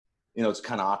it's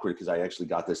kind of awkward because I actually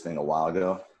got this thing a while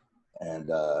ago,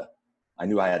 and I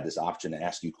knew I had this option to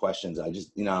ask you questions. I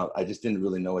just didn't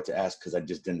really know what to ask because I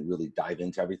just didn't really dive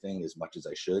into everything as much as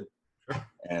I should. Sure.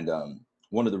 And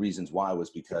one of the reasons why was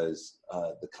because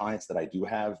the clients that I do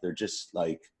have, they're just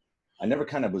like, I never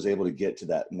kind of was able to get to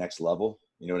that next level.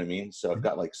 You know what I mean? So I've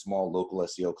got like small local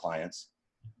SEO clients,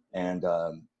 and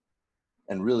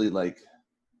really like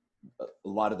a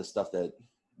lot of the stuff that,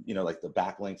 like the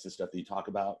backlinks and stuff that you talk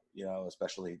about,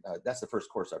 especially that's the first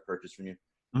course I purchased from you.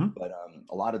 Mm-hmm. But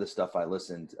a lot of the stuff I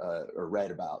listened or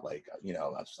read about, like, I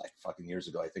was like fucking years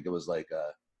ago. I think it was like,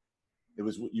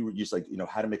 you were just like,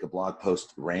 how to make a blog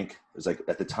post rank. It was like,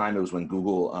 at the time, it was when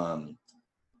Google,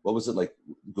 what was it, like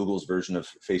Google's version of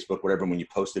Facebook, whatever, when you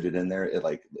posted it in there, it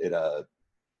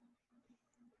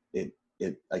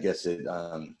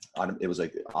was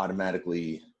like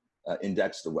automatically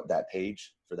indexed to that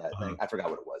page for that thing. I forgot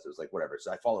what it was. It was like, whatever.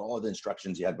 So I followed all of the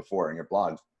instructions you had before in your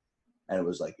blog. And it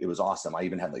was awesome. I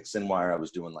even had like Cinewire. I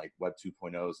was doing like Web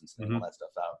 2.0s and sending all that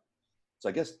stuff out. So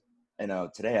I guess,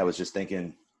 today I was just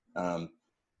thinking,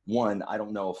 one, I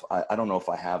don't know if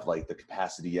I have like the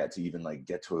capacity yet to even like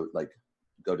get to like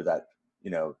go to that,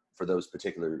 for those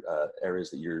particular areas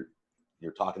that you're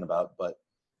talking about. But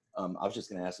I was just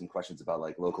going to ask some questions about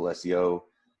like local SEO,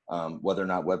 whether or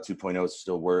not Web 2.0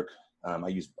 still work. I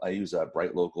use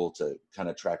Bright Local to kind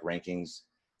of track rankings.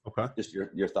 Okay. Just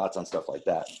your thoughts on stuff like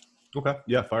that. Okay.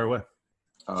 Yeah. Fire away.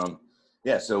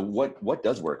 Yeah. So what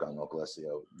does work on local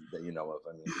SEO that you know of?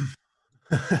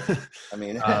 I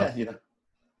mean,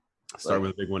 start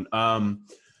with a big one.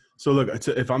 So look,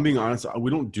 if I'm being honest,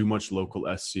 we don't do much local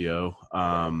SEO.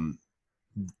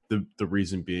 The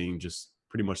reason being just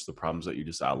pretty much the problems that you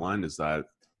just outlined is that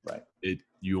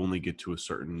you only get to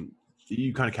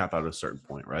you kind of cap out at a certain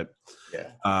point, right?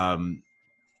 Yeah.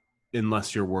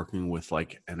 Unless you're working with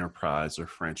like enterprise or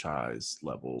franchise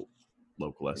level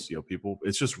local SEO people,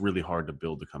 it's just really hard to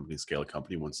build a company, scale a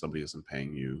company when somebody isn't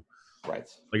paying you. Right.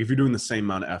 Like if you're doing the same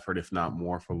amount of effort, if not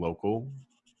more, for local,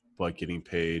 but getting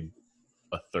paid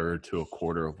a third to a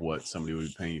quarter of what somebody would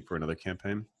be paying you for another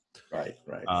campaign. Right.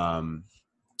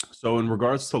 So in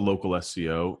regards to local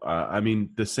SEO, I mean,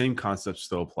 the same concepts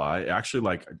still apply. Actually,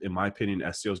 like in my opinion,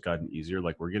 SEO has gotten easier.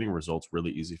 Like we're getting results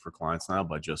really easy for clients now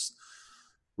by just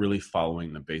really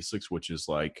following the basics, which is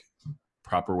like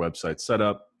proper website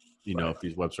setup. If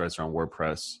these websites are on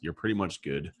WordPress, you're pretty much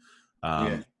good.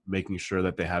 Making sure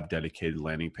that they have dedicated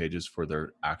landing pages for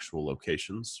their actual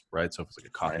locations, right? So if it's like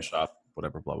a coffee shop,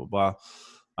 whatever, blah, blah, blah.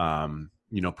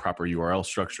 Proper URL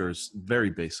structures, very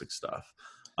basic stuff.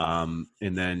 And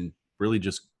then really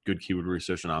just good keyword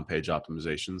research and on-page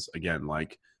optimizations. Again,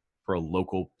 like for a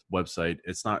local website,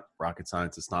 it's not rocket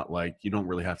science. It's not like you don't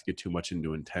really have to get too much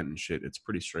into intent and shit. It's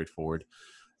pretty straightforward.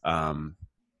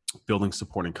 Building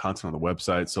supporting content on the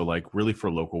website. So like really for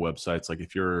local websites, like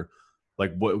if you're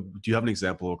like, what do you have an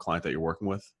example of a client that you're working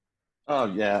with? Oh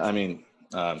yeah. I mean,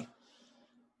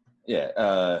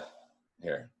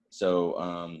 here.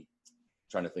 So,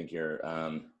 trying to think here.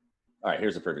 All right,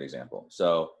 here's a perfect example.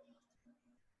 So,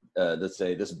 let's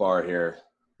say this bar here,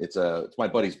 it's my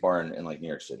buddy's bar in like New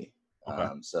York City. Okay.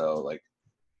 So like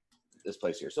this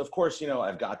place here. So of course,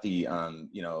 I've got the,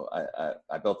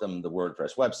 I built them the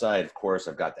WordPress website. Of course,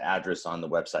 I've got the address on the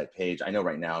website page. I know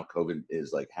right now COVID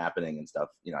is like happening and stuff,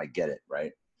 I get it.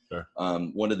 Right. Sure.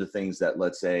 One of the things that,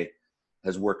 let's say,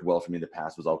 has worked well for me in the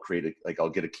past was I'll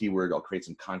get a keyword, I'll create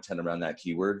some content around that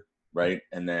keyword. Right.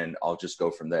 And then I'll just go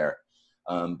from there.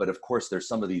 But of course there's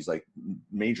some of these like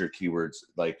major keywords,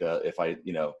 like, if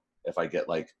I get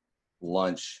like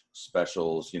lunch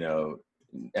specials,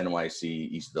 NYC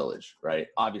East Village, right?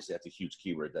 Obviously that's a huge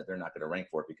keyword that they're not going to rank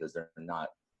for because they're not,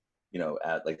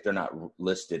 they're not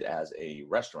listed as a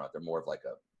restaurant. They're more of like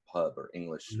a pub or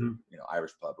English,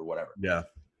 Irish pub or whatever. Yeah.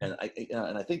 And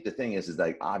I think the thing is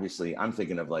like, obviously I'm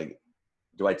thinking of like,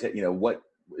 do I take, what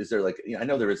is there like, I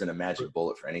know there isn't a magic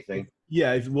bullet for anything.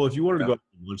 Yeah. If you wanted to go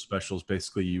lunch specials,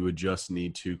 basically you would just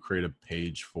need to create a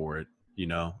page for it,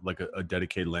 like a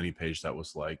dedicated landing page that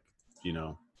was like,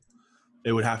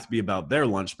 it would have to be about their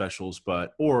lunch specials,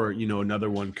 or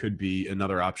another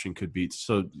option could be,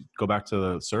 so go back to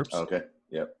the SERPs. Okay.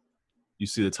 Yep. You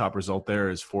see the top result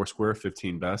there is Foursquare,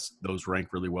 15 best. Those rank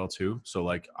really well too. So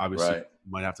like, obviously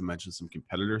you might have to mention some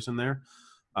competitors in there.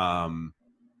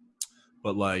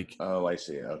 But like, oh, I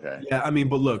see. Okay. Yeah. I mean,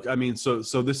 but look, I mean, so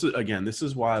this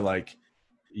is why like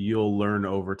you'll learn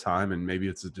over time, and maybe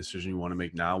it's a decision you want to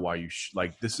make now, why you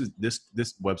this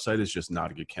website is just not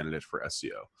a good candidate for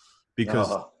SEO.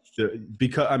 Because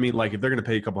I mean, like if they're going to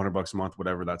pay you a couple $100 a month,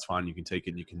 whatever, that's fine. You can take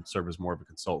it and you can serve as more of a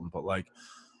consultant. But like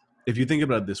if you think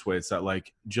about it this way, it's that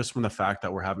like, just from the fact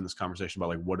that we're having this conversation about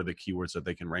like, what are the keywords that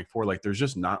they can rank for? Like, there's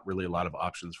just not really a lot of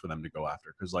options for them to go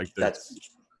after. Cause like That's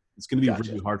it's going to be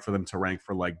gotcha. really hard for them to rank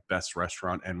for like best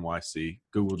restaurant NYC.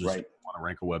 Google just Right. want to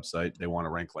rank a website. They want to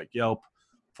rank like Yelp,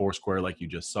 Foursquare, like you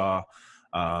just saw.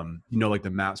 You know, like the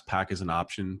maps pack is an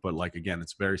option, but like, again,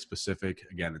 it's very specific.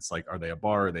 Again, it's like, are they a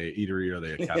bar? Are they a eatery? Are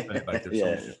they a cafe? Like there's so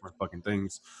many different fucking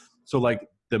things. So like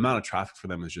the amount of traffic for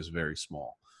them is just very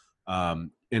small.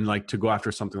 And like to go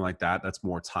after something like that, that's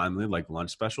more timely, like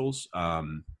lunch specials.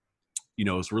 You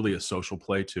know, it's really a social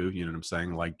play too. You know what I'm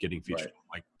saying? Like getting featured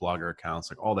Right. like blogger accounts,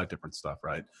 like all that different stuff,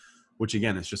 right? Which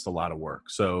again, is just a lot of work.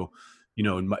 So, you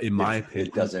know, in my opinion,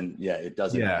 it doesn't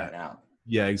pan out.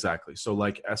 Yeah, exactly. So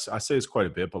like I say it's quite a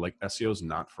bit, but like SEO is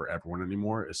not for everyone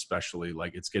anymore, especially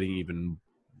like it's getting even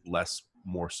less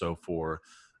more so for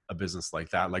a business like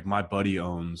that. Like my buddy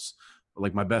owns,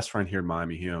 like my best friend here in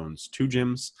Miami, he owns 2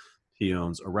 gyms. He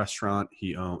owns a restaurant.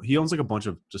 He owns like a bunch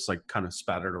of just like kind of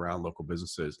spattered around local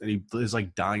businesses. And he is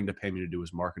like dying to pay me to do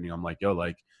his marketing. I'm like, yo,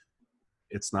 like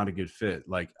it's not a good fit.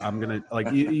 Like I'm going to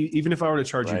like, even if I were to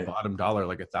charge you Right. bottom dollar,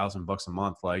 like $1,000 a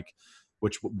month, like,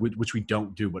 which we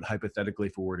don't do, but hypothetically,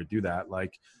 if we were to do that,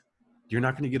 like you're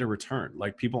not going to get a return.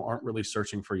 Like people aren't really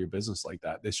searching for your business like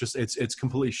that. It's just, it's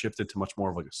completely shifted to much more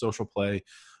of like a social play.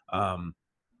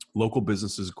 Local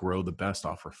businesses grow the best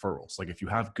off referrals. Like if you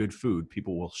have good food,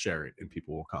 people will share it and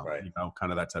people will come, Right. you know,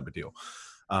 kind of that type of deal.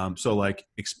 So like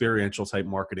experiential type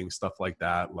marketing, stuff like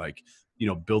that, like, you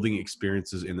know, building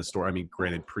experiences in the store. I mean,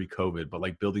 granted pre-COVID, but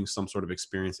like building some sort of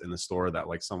experience in the store that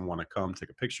like someone want to come take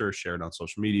a picture, share it on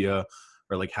social media,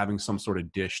 or like having some sort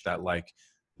of dish that like,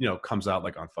 you know, comes out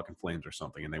like on fucking flames or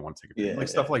something and they want to take a picture, like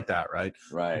stuff like that. Right.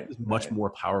 Right. It's much more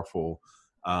powerful.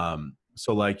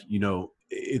 So like, you know,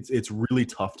 it's really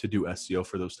tough to do SEO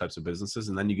for those types of businesses.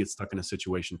 And then you get stuck in a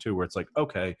situation too, where it's like,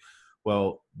 okay,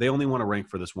 well, they only want to rank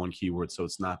for this one keyword. So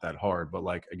it's not that hard, but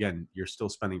like, again, you're still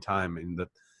spending time in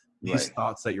these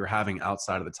thoughts that you're having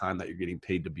outside of the time that you're getting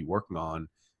paid to be working on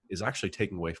is actually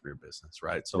taking away from your business.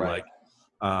 Right. So like,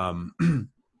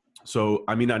 so,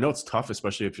 I mean, I know it's tough,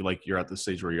 especially if you're at the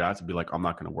stage where you're at to be like, I'm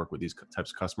not going to work with these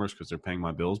types of customers because they're paying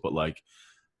my bills, but like,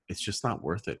 it's just not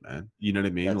worth it, man. You know what I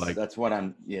mean? That's what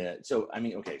I'm, yeah. So, I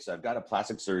mean, okay. So I've got a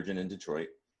plastic surgeon in Detroit,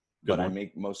 but I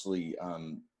make mostly,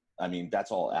 I mean,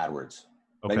 that's all AdWords.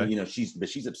 Okay. I mean, you know,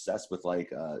 she's obsessed with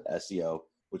like SEO,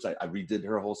 which I redid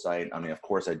her whole site. I mean, of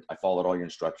course I followed all your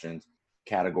instructions,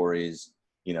 categories,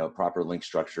 you know, proper link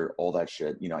structure, all that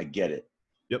shit. You know, I get it.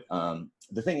 Yep.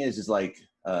 The thing is like,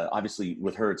 obviously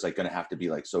with her, it's like going to have to be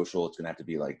like social. It's going to have to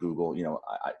be like Google, you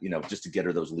know, just to get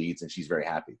her those leads, and she's very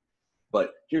happy.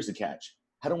 But here's the catch.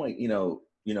 How do I, you know,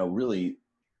 really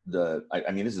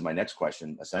I mean, this is my next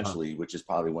question essentially, which is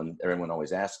probably when everyone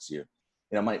always asks you,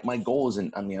 you know, my goal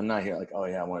isn't, I mean, I'm not here like, oh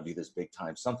yeah, I want to be this big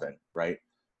time something. Right.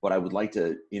 But I would like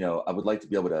to, you know, to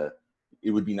be able to,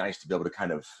 it would be nice to be able to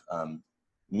kind of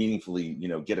meaningfully, you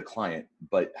know, get a client.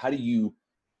 But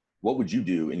what would you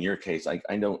do in your case? I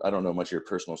don't know much of your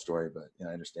personal story, but you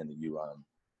know, I understand that you,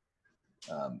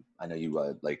 I know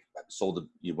you like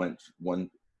you went one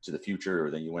to the future,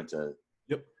 or then you went to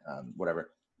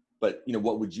whatever. But you know,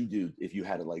 what would you do if you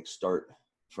had to like start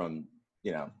from,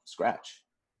 you know, scratch?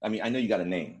 I mean, I know you got a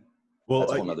name. Well,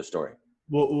 that's a whole nother story.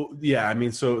 Well, yeah. I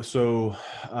mean,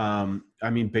 I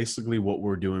mean, basically, what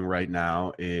we're doing right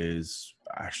now is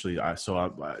actually, I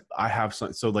have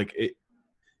some. So like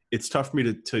it's tough for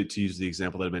me to use the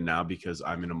example that I'm in now because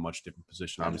I'm in a much different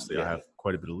position. Obviously, I have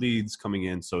quite a bit of leads coming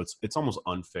in, so it's almost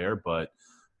unfair, but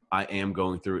I am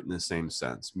going through it in the same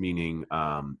sense, meaning,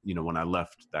 you know, when I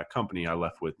left that company, I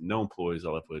left with no employees, I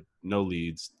left with no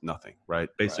leads, nothing, right?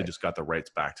 Basically just got the rights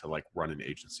back to like run an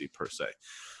agency per se.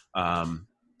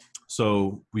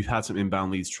 So we've had some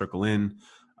inbound leads trickle in,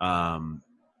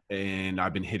 and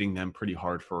I've been hitting them pretty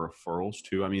hard for referrals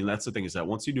too. I mean, that's the thing, is that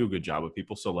once you do a good job with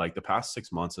people, so like the past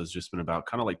 6 months has just been about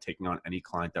kind of like taking on any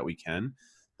client that we can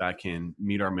that can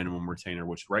meet our minimum retainer,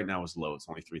 which right now is low. It's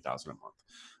only $3,000 a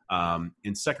month.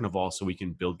 And second of all, so we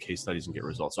can build case studies and get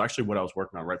results. So actually what I was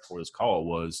working on right before this call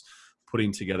was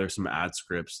putting together some ad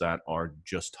scripts that are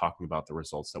just talking about the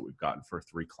results that we've gotten for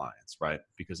 3 clients, right?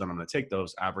 Because then I'm going to take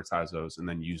those, advertise those, and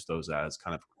then use those as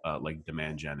kind of like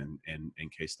demand gen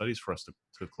and case studies for us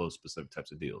to close specific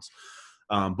types of deals.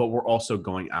 But we're also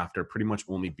going after pretty much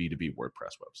only B2B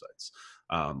WordPress websites,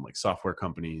 like software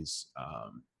companies,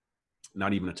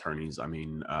 not even attorneys. I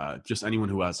mean, just anyone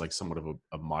who has like somewhat of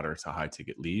a moderate to high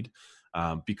ticket lead,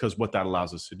 because what that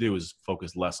allows us to do is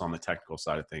focus less on the technical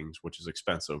side of things, which is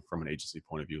expensive from an agency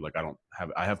point of view. Like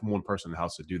I have one person in the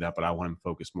house to do that, but I want to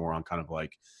focus more on kind of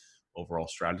like overall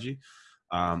strategy.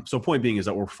 So point being is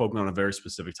that we're focusing on a very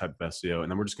specific type of SEO,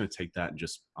 and then we're just going to take that and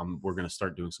just we're going to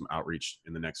start doing some outreach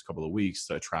in the next couple of weeks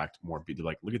to attract more people.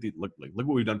 Like look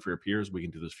what we've done for your peers. We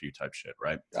can do this for you type shit,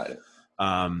 right? Got it.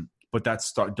 But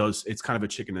it's kind of a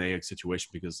chicken and egg situation,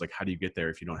 because like, how do you get there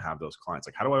if you don't have those clients?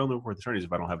 Like, how do I only work with attorneys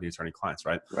if I don't have the attorney clients,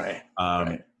 right? Right.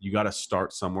 You got to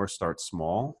start somewhere, start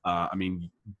small. I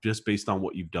mean, just based on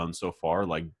what you've done so far,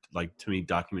 like to me,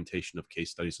 documentation of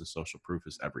case studies and social proof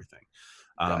is everything.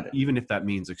 Even if that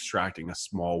means extracting a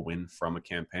small win from a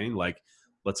campaign. Like,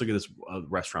 let's look at this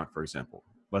restaurant, for example.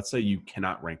 Let's say you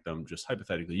cannot rank them, just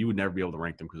hypothetically, you would never be able to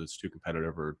rank them because it's too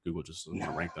competitive, or Google just doesn't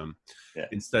want to rank them. Yeah.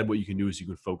 Instead, what you can do is you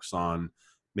can focus on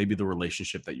maybe the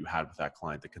relationship that you had with that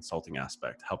client, the consulting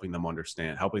aspect, helping them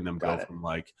understand, helping them go from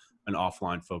like an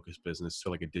offline focused business to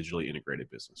like a digitally integrated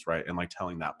business, right? And like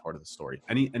telling that part of the story.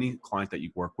 Any client that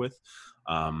you work with,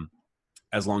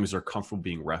 as long as they're comfortable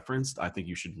being referenced, I think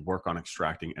you should work on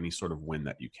extracting any sort of win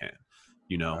that you can,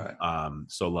 you know?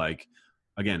 So like,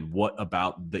 again, what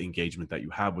about the engagement that you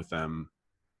have with them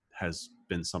has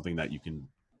been something that you can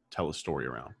tell a story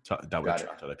around that would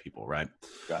attract other people, right?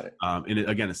 Got it. And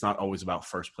again, it's not always about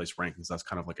first place rankings. That's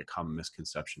kind of like a common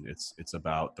misconception. It's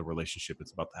about the relationship.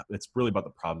 It's really about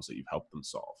the problems that you've helped them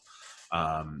solve.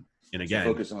 And again,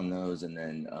 so focus on those, and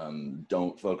then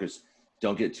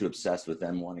don't get too obsessed with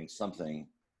them wanting something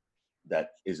that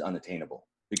is unattainable.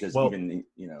 Because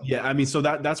yeah, I mean, so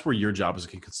that's where your job as a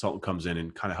consultant comes in,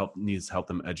 and kind of needs to help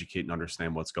them educate and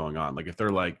understand what's going on. Like if they're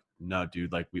like, no,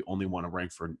 dude, like we only want to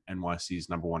rank for NYC's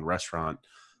 #1 restaurant,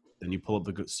 then you pull up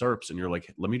the good SERPs and you're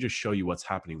like, let me just show you what's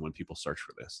happening when people search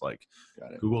for this. Like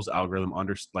Google's algorithm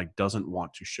doesn't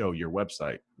want to show your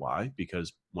website. Why?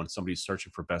 Because when somebody's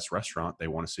searching for best restaurant, they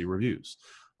want to see reviews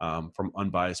from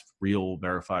unbiased, real,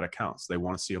 verified accounts. They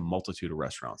want to see a multitude of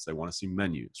restaurants. They want to see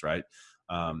menus, right?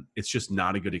 It's just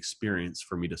not a good experience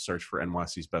for me to search for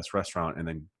NYC's best restaurant and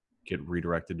then get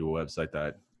redirected to a website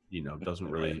that, doesn't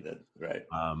really. Right.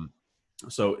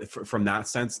 So from that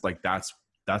sense, like that's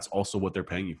also what they're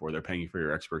paying you for. They're paying you for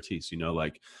your expertise.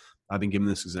 Like I've been giving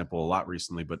this example a lot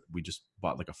recently, but we just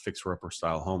bought like a fixer upper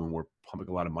style home and we're pumping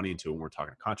a lot of money into it, and we're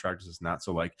talking to contractors and that.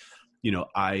 So like,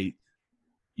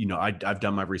 I've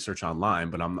done my research online,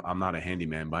 but I'm not a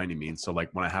handyman by any means. So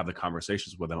like when I have the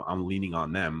conversations with them, I'm leaning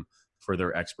on them for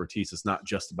their expertise. It's not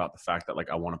just about the fact that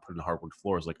like I want to put in hardwood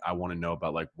floors. Like I want to know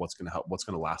about like what's going to help, what's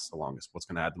going to last the longest, what's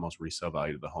going to add the most resale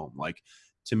value to the home. Like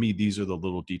to me, these are the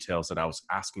little details that I was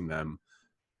asking them.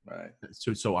 Right.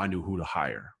 So I knew who to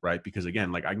hire, right? Because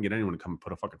again, like I can get anyone to come and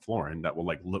put a fucking floor in that will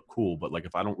like look cool, but like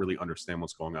if I don't really understand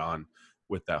what's going on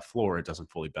with that floor, it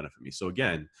doesn't fully benefit me. So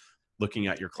again, looking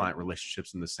at your client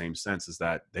relationships in the same sense is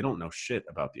that they don't know shit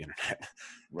about the internet.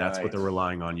 That's what they're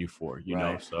relying on you for, you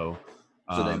know? So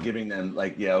then giving them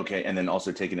like, yeah, okay. And then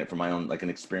also taking it from my own, like an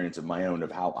experience of my own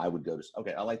of how I would go to,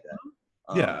 okay, I like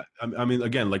that. Yeah. I mean,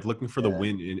 again, like looking for the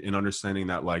win in understanding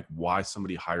that like why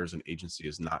somebody hires an agency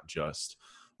is not just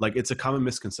like, it's a common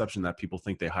misconception that people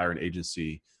think they hire an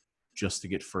agency just to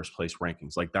get first place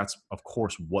rankings. Like that's of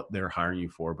course what they're hiring you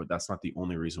for, but that's not the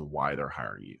only reason why they're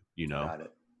hiring you, Got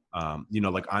it.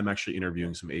 Like I'm actually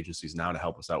interviewing some agencies now to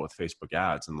help us out with Facebook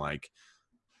ads. And like,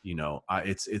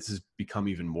 it's become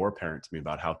even more apparent to me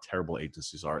about how terrible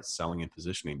agencies are at selling and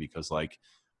positioning, because like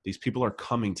these people are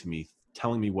coming to me,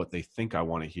 telling me what they think I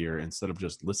want to hear instead of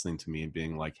just listening to me and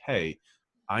being like, hey,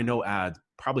 I know ads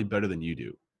probably better than you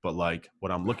do, but like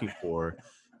what I'm looking for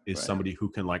is somebody who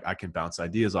can like, I can bounce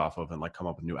ideas off of and like come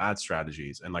up with new ad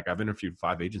strategies. And like, I've interviewed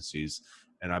 5 agencies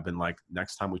and I've been like,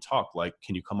 next time we talk, like,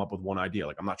 can you come up with one idea?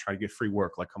 Like, I'm not trying to get free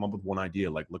work. Like come up with one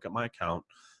idea, like look at my account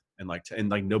and like, and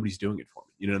like nobody's doing it for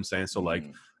me. You know what I'm saying? So like,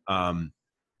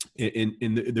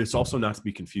 there's also not to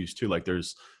be confused too. Like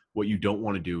there's, what you don't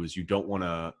want to do is you don't want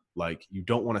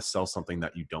to sell something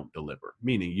that you don't deliver.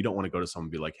 Meaning you don't want to go to someone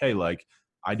and be like, hey, like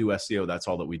I do SEO. That's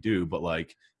all that we do. But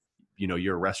like,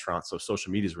 you're a restaurant, so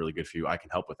social media is really good for you. I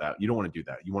can help with that. You don't want to do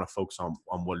that. You want to focus on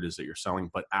what it is that you're selling.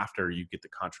 But after you get the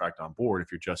contract on board,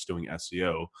 if you're just doing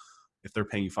SEO, if they're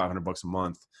paying you $500 a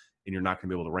month and you're not going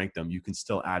to be able to rank them, you can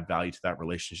still add value to that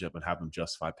relationship and have them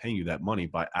justify paying you that money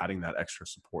by adding that extra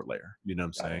support layer. You know what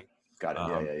I'm saying?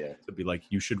 Got it. Yeah. To be like,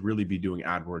 you should really be doing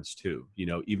AdWords too.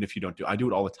 Even if you don't I do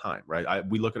it all the time, right?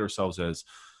 We look at ourselves as,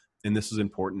 and this is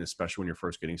important, especially when you're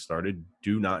first getting started,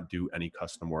 do not do any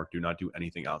custom work. Do not do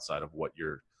anything outside of what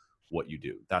you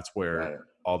do. That's where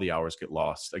all the hours get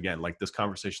lost. Again, like this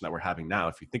conversation that we're having now,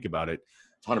 if you think about it,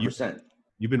 100%.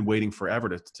 You've been waiting forever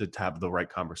to have the right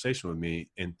conversation with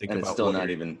me and think about it's still not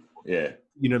even, you know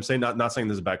what I'm saying? Not saying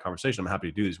this is a bad conversation. I'm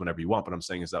happy to do these whenever you want, but I'm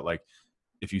saying is that like,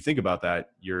 if you think about that,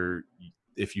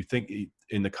 if you think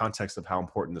in the context of how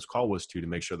important this call was to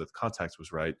make sure that the context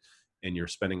was right, and you're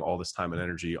spending all this time and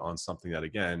energy on something that,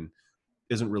 again,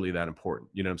 isn't really that important.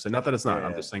 You know what I'm saying? Not that it's not.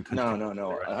 I'm Yeah. just saying. No,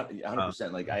 right?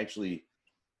 100%. Like I actually,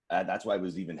 that's why I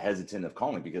was even hesitant of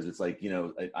calling, because it's like,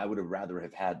 I would have rather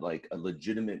have had like a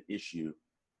legitimate issue,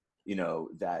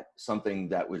 that something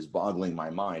that was boggling my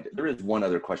mind. There is one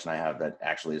other question I have that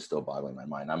actually is still boggling my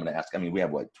mind. I'm going to ask. I mean, we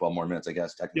have what, 12 more minutes, I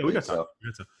guess, technically. Yeah, we got time.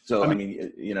 So I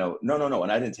mean, no.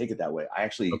 And I didn't take it that way. I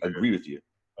actually agree with you.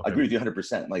 I agree with you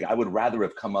 100%. Like I would rather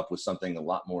have come up with something a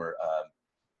lot more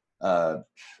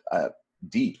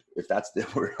deep, if that's the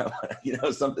word,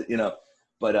 something,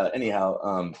 but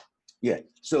anyhow, yeah.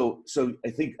 So I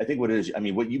think what it is, I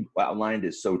mean, what you outlined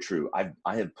is so true.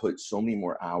 I have put so many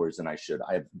more hours than I should.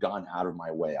 I have gone out of my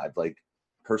way. I've like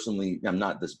personally, I'm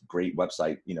not this great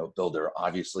website, builder,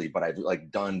 obviously, but I've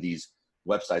like done these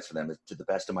websites for them to the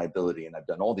best of my ability. And I've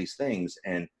done all these things.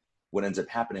 And what ends up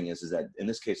happening is that in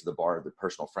this case of the bar, the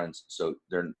personal friends, so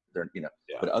they're,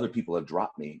 but other people have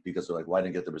dropped me because they're like, well, I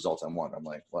didn't get the results I want. I'm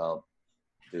like, well,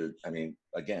 dude, I mean,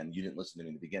 again, you didn't listen to me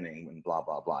in the beginning when blah,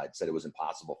 blah, blah. It said it was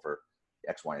impossible for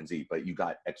X, Y, and Z, but you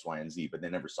got X, Y, and Z, but they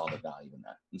never saw the value in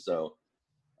that. And so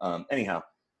anyhow,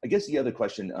 I guess the other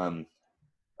question,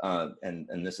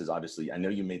 and this is obviously, I know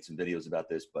you made some videos about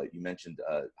this, but you mentioned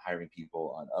hiring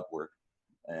people on Upwork.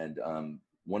 And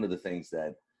one of the things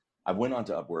that I went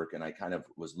onto Upwork and I kind of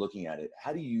was looking at it,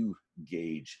 how do you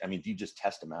gauge? I mean, do you just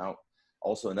test them out?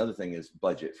 Also, another thing is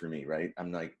budget for me, right?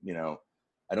 I'm like,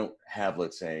 I don't have,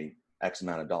 let's say, X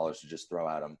amount of dollars to just throw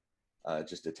at them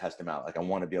just to test them out. Like I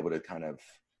want to be able to kind of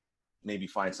maybe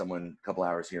find someone a couple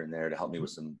hours here and there to help me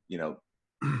with some,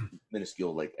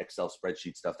 minuscule like Excel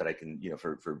spreadsheet stuff that I can,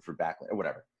 for backlink or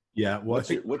whatever. Yeah. Well,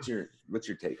 what's your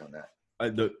take on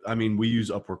that? I mean, we use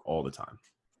Upwork all the time.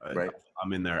 Right.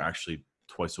 I'm in there actually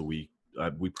twice a week.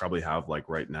 We probably have like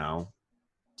right now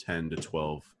 10 to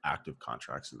 12 active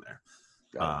contracts in there.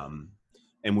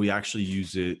 And we actually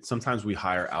use it. Sometimes we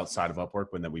hire outside of Upwork,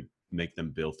 and then we make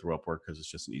them bill through Upwork because it's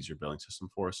just an easier billing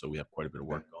system for us. So we have quite a bit of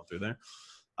work going through there.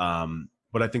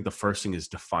 But I think the first thing is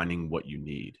defining what you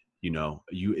need.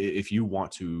 If you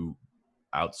want to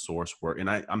outsource work, and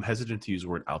I'm hesitant to use the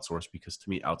word outsource because to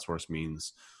me, outsource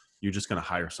means you're just going to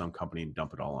hire some company and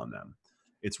dump it all on them.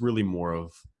 It's really more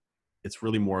of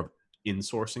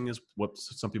insourcing is what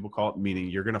some people call it, meaning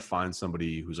you're going to find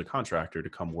somebody who's a contractor to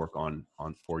come work on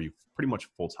for you pretty much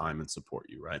full time and support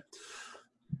you. Right.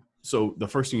 So the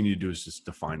first thing you need to do is just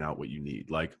define out what you need.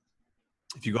 Like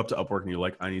if you go up to Upwork and you're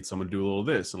like, I need someone to do a little of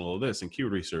this and a little of this and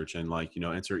keyword research and like,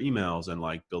 answer emails and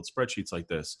like build spreadsheets like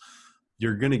this,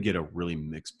 you're going to get a really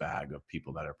mixed bag of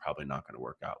people that are probably not going to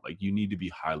work out. Like you need to be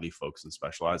highly focused and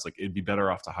specialized. Like it'd be better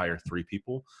off to hire 3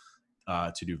 people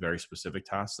to do very specific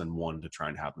tasks than 1 to try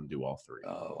and have them do all 3.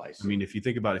 Oh, I see. I mean, if you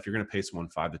think about it, if you're going to pay someone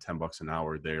 $5 to $10 an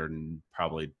hour, they're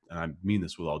probably, and I mean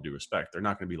this with all due respect, they're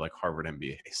not going to be like Harvard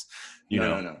MBAs,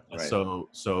 No. Right.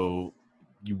 So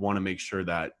you want to make sure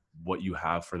that what you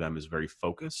have for them is very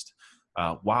focused,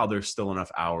 while there's still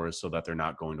enough hours so that they're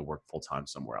not going to work full time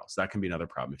somewhere else. That can be another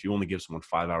problem. If you only give someone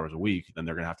 5 hours a week, then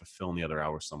they're going to have to fill in the other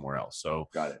hours somewhere else. So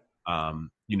got it.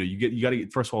 You got to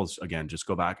get, first of all, again, just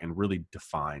go back and really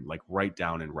define, like write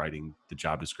down in writing the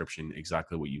job description,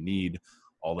 exactly what you need,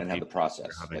 all the, and have the process,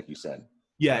 like you said.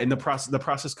 Yeah. And the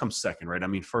process comes second, right? I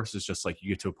mean, first is just like, you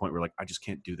get to a point where like, I just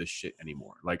can't do this shit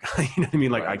anymore. Like, you know what I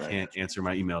mean? Like I can't answer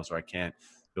my emails or I can't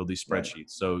build these spreadsheets. Right.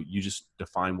 So you just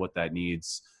define what that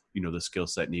needs, the skill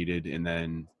set needed. And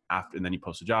then you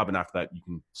post a job. And after that, you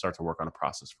can start to work on a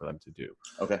process for them to do.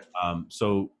 Okay.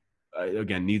 So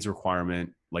again, needs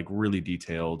requirement, like really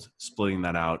detailed, splitting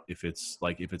that out. If it's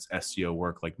SEO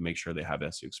work, like make sure they have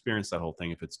SEO experience, that whole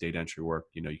thing. If it's data entry work,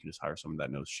 you can just hire someone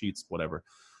that knows sheets, whatever.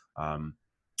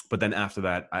 But then after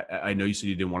that, I know you said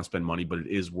you didn't want to spend money, but it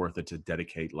is worth it to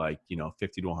dedicate like, $50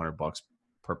 to $100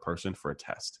 per person for a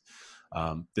test.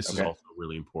 This is also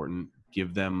really important.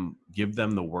 Give them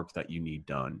the work that you need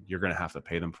done. You're going to have to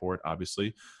pay them for it,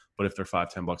 obviously. But if they're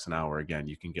 $5-10 an hour, again,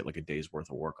 you can get like a day's worth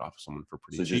of work off of someone for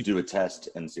pretty cheap. So just do a test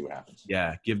and see what happens.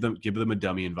 Yeah. Give them a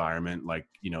dummy environment. Like,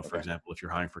 for example, if you're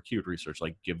hiring for keyword research,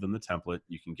 like give them the template.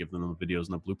 You can give them the videos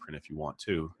and the blueprint if you want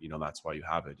to. That's why you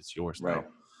have it. It's yours now.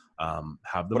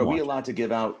 Have them. But are we allowed to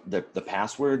give out the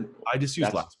password? I just use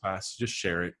LastPass. Just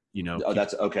share it. Oh,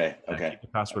 that's okay. Okay. Keep the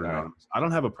password anonymous. I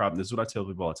don't have a problem. This is what I tell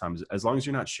people all the time: is as long as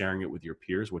you're not sharing it with your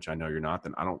peers, which I know you're not,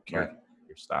 then I don't care.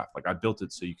 Your staff. Like I built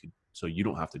it so you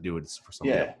don't have to do it. It's for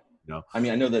somebody else, I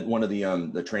mean, I know that one of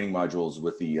the training modules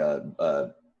with the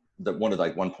one of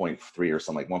like 1.3 or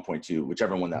something, like 1.2,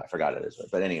 whichever one that I forgot it is.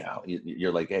 But anyhow,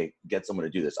 you're like, hey, get someone to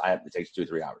do this. It takes 2 or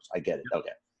 3 hours. I get it.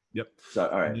 Okay. Yep. So,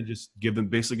 all And right. then just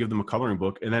basically give them a coloring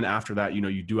book. And then after that,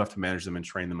 you do have to manage them and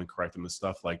train them and correct them and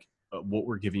stuff. Like what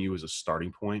we're giving you is a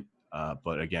starting point.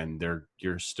 But again,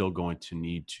 you're still going to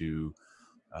need to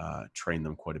train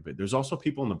them quite a bit. There's also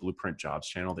people in the Blueprint Jobs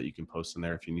channel that you can post in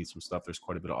there if you need some stuff. There's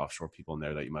quite a bit of offshore people in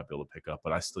there that you might be able to pick up,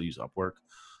 but I still use Upwork.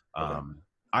 Okay.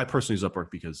 I personally use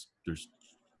Upwork because there's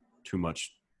too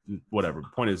much, whatever. The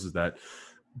point is that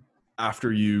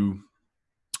after you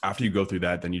go through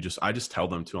that, then I just tell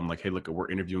them I'm like, hey, look,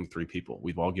 we're interviewing 3 people.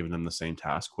 We've all given them the same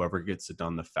task. Whoever gets it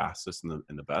done the fastest and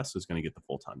the best is going to get the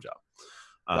full-time job.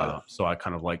 So I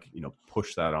kind of like,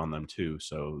 push that on them too.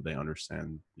 So they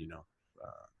understand,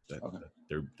 that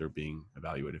they're being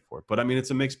evaluated for it. But I mean,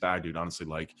 it's a mixed bag, dude. Honestly,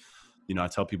 like, I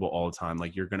tell people all the time,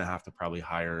 like, you're going to have to probably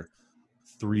hire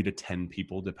 3 to 10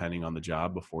 people depending on the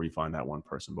job before you find that one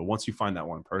person. But once you find that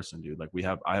one person, dude, like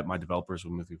I have my developers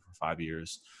with me for 5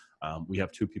 years. We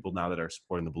have 2 people now that are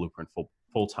supporting the Blueprint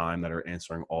full time, that are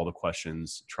answering all the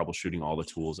questions, troubleshooting all the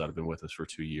tools, that have been with us for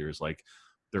 2 years. Like,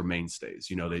 they're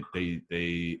mainstays.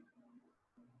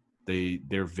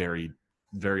 They're very,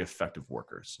 very effective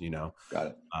workers. Got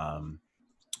it.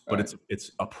 But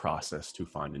it's a process to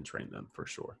find and train them for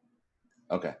sure.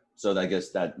 Okay. So I guess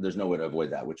that there's no way to avoid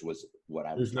that, which was what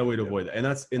I was. There's no way to avoid that. And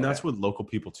that's with local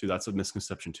people too. That's a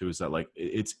misconception too, is that like,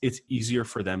 it's easier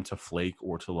for them to flake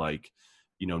or to like,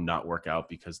 not work out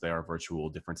because they are virtual,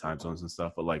 different time zones and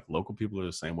stuff. But like, local people are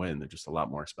the same way, and they're just a lot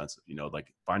more expensive.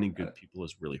 Like, finding good people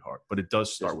is really hard, but it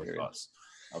does start with us.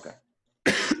 Okay.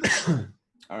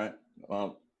 All right.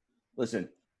 Well, listen,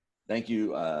 thank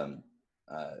you. I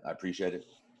appreciate it.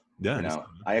 Yeah.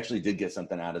 I actually did get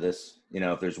something out of this.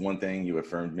 If there's one thing you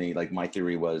affirmed me, like, my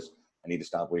theory was I need to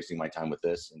stop wasting my time with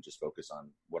this and just focus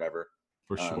on whatever.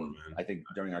 For sure, man. I think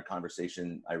during our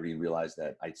conversation, I realized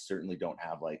that I certainly don't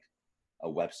have like a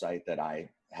website that I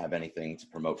have anything to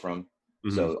promote from.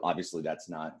 Mm-hmm. So obviously that's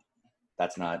not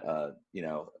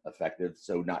effective.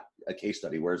 So not a case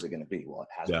study. Where's it going to be? Well, it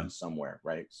has to be somewhere,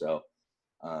 right? So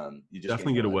you just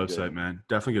definitely get a website, man.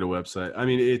 Definitely get a website. I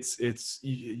mean, it's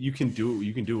you can do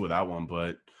it without one,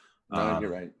 but no, you're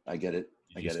right. I get it.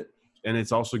 And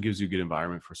it also gives you a good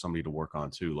environment for somebody to work on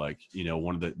too. Like,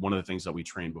 one of the things that we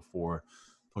train before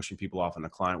pushing people off into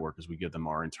client work is we give them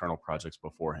our internal projects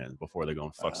beforehand, before they go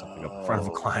and fuck something up in front of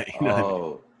a client.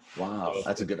 Wow. So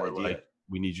that's a good idea. Like,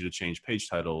 we need you to change page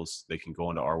titles. They can go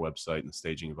onto our website in the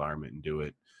staging environment and do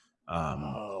it.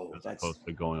 As opposed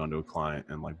to going onto a client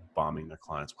and like bombing their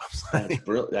client's website.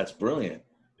 That's brilliant.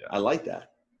 Yeah. I like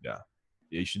that. Yeah.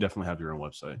 You should definitely have your own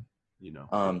website, and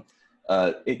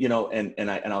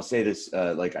I'll say this,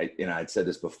 I'd said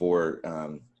this before,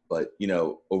 but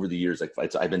over the years, like,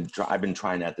 I've been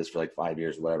trying at this for like 5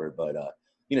 years or whatever, but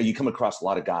you come across a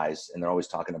lot of guys and they're always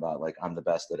talking about like, I'm the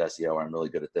best at SEO, or I'm really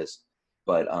good at this.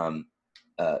 But,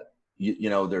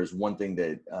 there's one thing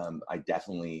that I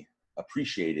definitely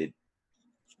appreciated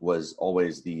was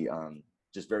always the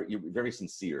just very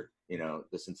sincere,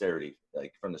 the sincerity,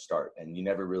 like, from the start. And you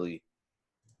never really,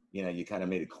 you kind of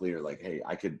made it clear, like, hey,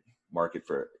 I could market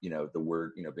for, the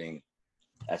word, being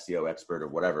SEO expert or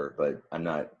whatever, but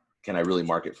can I really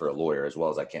market for a lawyer as well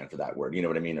as I can for that word? You know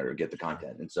what I mean? Or get the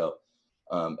content. And so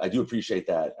I do appreciate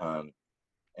that.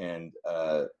 And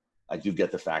I do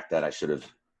get the fact that I should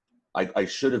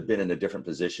have been in a different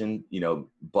position,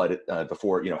 but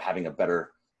before, having a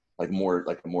better, more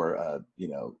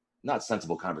not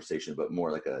sensible conversation, but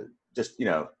more like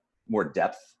more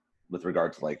depth with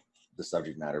regard to like the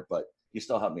subject matter. But you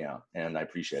still helped me out, and I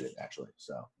appreciate it, actually.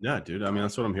 So yeah, dude. I mean,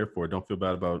 that's what I'm here for. Don't feel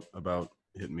bad about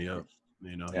hitting me up.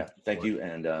 Yeah, thank you.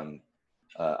 And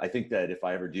I think that if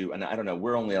I ever do, and I don't know,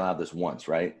 we're only allowed this once,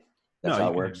 right? That's how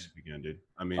it works. Again, dude.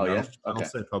 I mean, I don't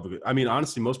say it publicly. I mean,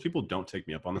 honestly, most people don't take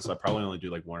me up on this. I probably only do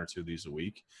like 1 or 2 of these a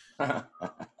week.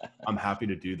 I'm happy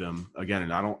to do them again,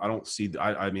 and I don't see.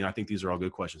 I mean, I think these are all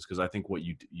good questions, because I think what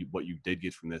you did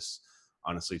get from this,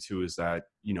 honestly, too, is that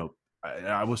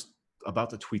I was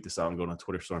about to tweet this out and go on a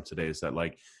Twitter storm today. Is that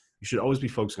like, you should always be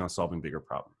focusing on solving bigger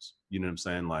problems. You know what I'm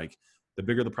saying? Like, the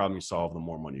bigger the problem you solve, the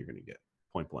more money you're going to get.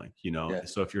 Point blank, Yeah.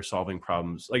 So if you're solving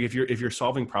problems, like if you're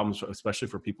solving problems, especially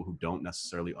for people who don't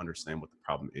necessarily understand what the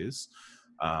problem is,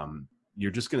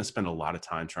 you're just going to spend a lot of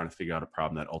time trying to figure out a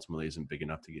problem that ultimately isn't big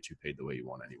enough to get you paid the way you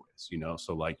want anyways,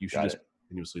 So like, you should just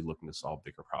continuously looking to solve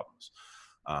bigger problems.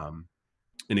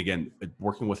 And again,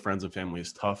 working with friends and family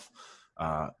is tough.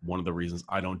 One of the reasons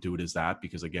I don't do it is that,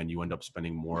 because again, you end up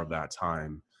spending more of that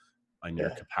time on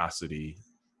your capacity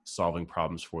solving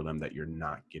problems for them that you're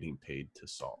not getting paid to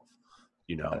solve.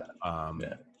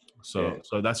 So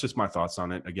that's just my thoughts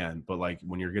on it again. But like,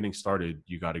 when you're getting started,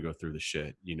 you got to go through the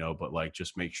shit, but like,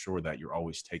 just make sure that you're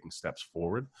always taking steps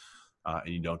forward.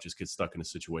 and you don't just get stuck in a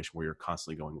situation where you're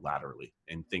constantly going laterally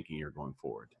and thinking you're going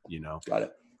forward, you know? Got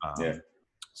it. Yeah.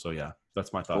 So yeah,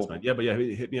 that's my thoughts, Cool. man. Yeah, but yeah,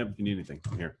 hit me up if you need anything.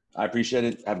 I'm here. I appreciate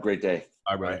it. Have a great day.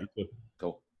 All right, brother. You too.